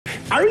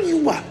Are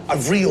you a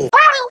real?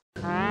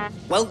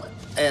 Well,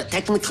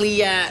 technically,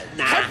 nah.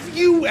 Have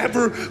you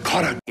ever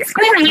caught a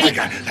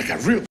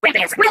real?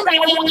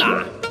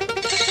 Nah.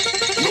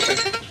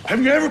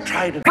 Have you ever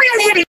tried it?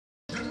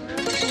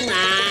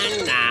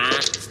 Nah.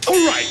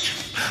 All right.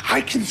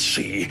 I can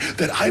see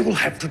that I will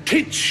have to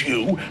teach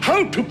you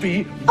how to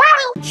be.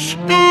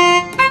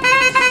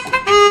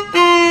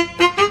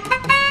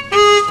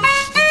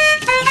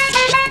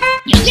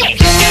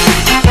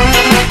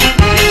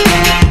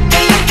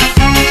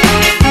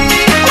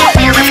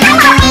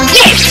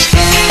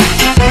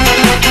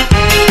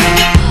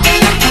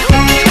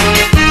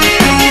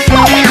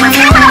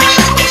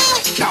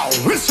 Now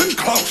listen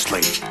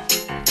closely.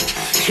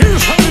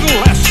 Here's a little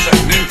lesson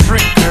in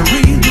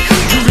trickery.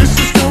 This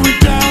is going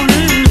down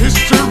in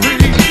history.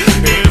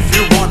 If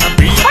you wanna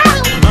be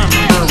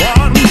number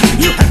one,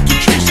 you have to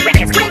chase on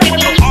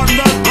the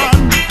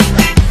run.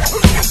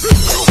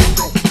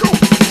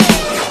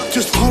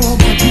 Just follow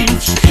my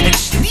moves and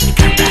sneak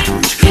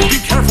around. Be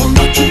careful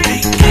not to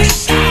make a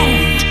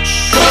sound.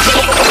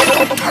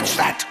 Don't touch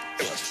that.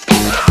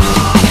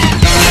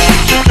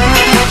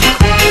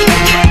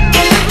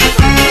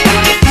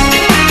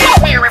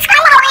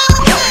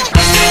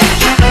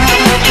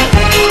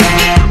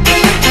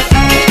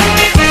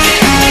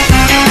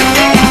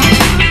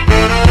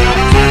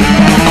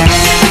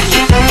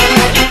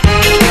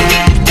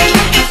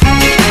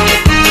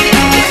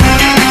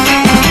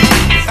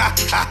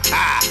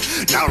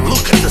 Now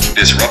look at this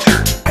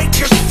disruptor. I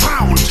just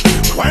found.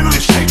 When I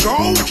say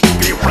go,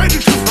 be ready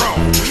to throw.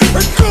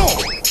 Go!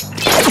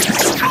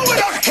 Throw it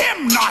at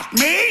him, not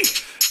me!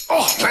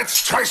 Oh,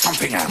 let's try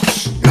something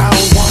else. Now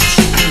watch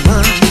and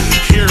learn.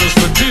 Here's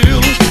the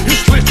deal. You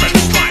slip and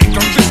slide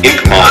on this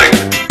Ink mine.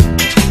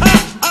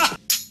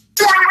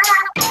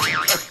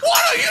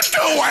 What are you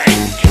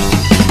doing?